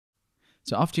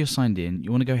So after you're signed in,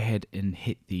 you want to go ahead and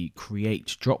hit the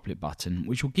Create Droplet button,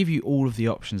 which will give you all of the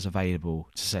options available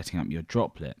to setting up your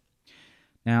droplet.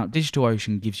 Now,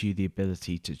 DigitalOcean gives you the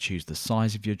ability to choose the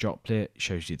size of your droplet,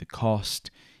 shows you the cost.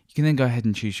 You can then go ahead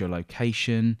and choose your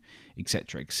location,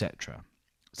 etc, etc.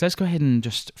 So let's go ahead and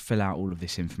just fill out all of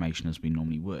this information as we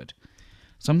normally would.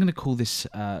 So I'm going to call this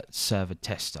server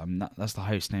tester. That's the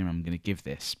host name I'm going to give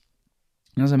this.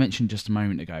 And as I mentioned just a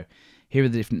moment ago, here are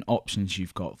the different options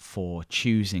you've got for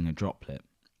choosing a droplet.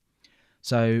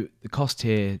 So the cost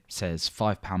here says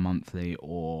 £5 monthly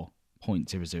or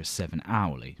 0.007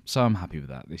 hourly. So I'm happy with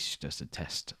that. This is just a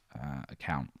test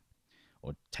account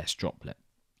or test droplet.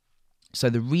 So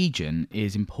the region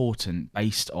is important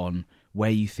based on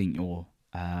where you think your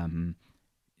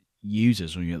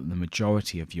users or the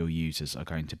majority of your users are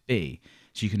going to be,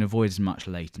 so you can avoid as much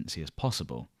latency as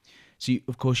possible. So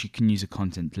of course you can use a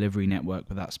content delivery network,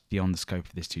 but that's beyond the scope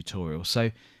of this tutorial.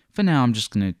 So for now I'm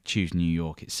just going to choose New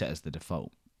York. It's set as the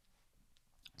default.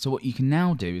 So what you can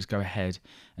now do is go ahead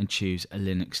and choose a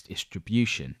Linux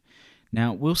distribution.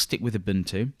 Now we'll stick with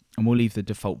Ubuntu and we'll leave the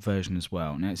default version as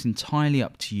well. Now it's entirely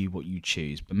up to you what you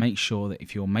choose, but make sure that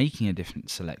if you're making a different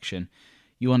selection,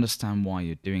 you understand why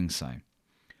you're doing so.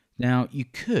 Now you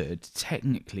could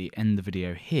technically end the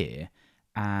video here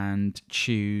and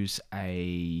choose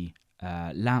a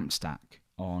lamp stack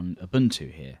on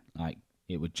Ubuntu here. Like,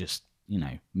 it would just,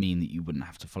 mean that you wouldn't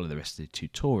have to follow the rest of the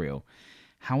tutorial.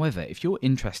 However, if you're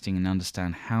interested in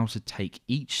understand how to take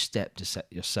each step to set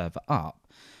your server up,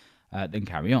 then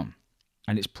carry on.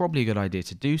 And it's probably a good idea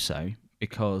to do so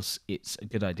because it's a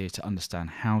good idea to understand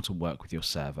how to work with your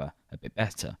server a bit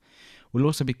better. We'll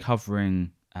also be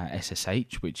covering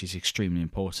SSH, which is extremely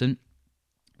important.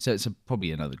 So it's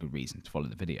probably another good reason to follow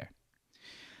the video.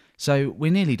 So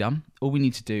we're nearly done. All we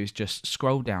need to do is just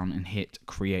scroll down and hit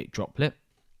Create Droplet.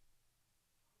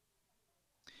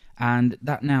 And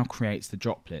that now creates the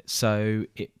droplet. So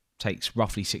it takes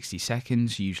roughly 60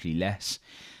 seconds, usually less.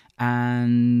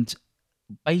 And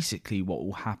basically what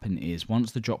will happen is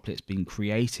once the droplet's been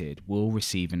created, we'll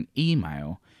receive an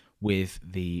email with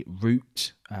the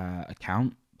root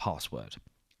account password.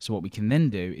 So what we can then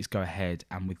do is go ahead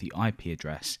and with the IP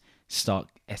address start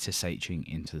SSHing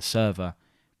into the server,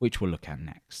 which we'll look at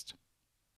next.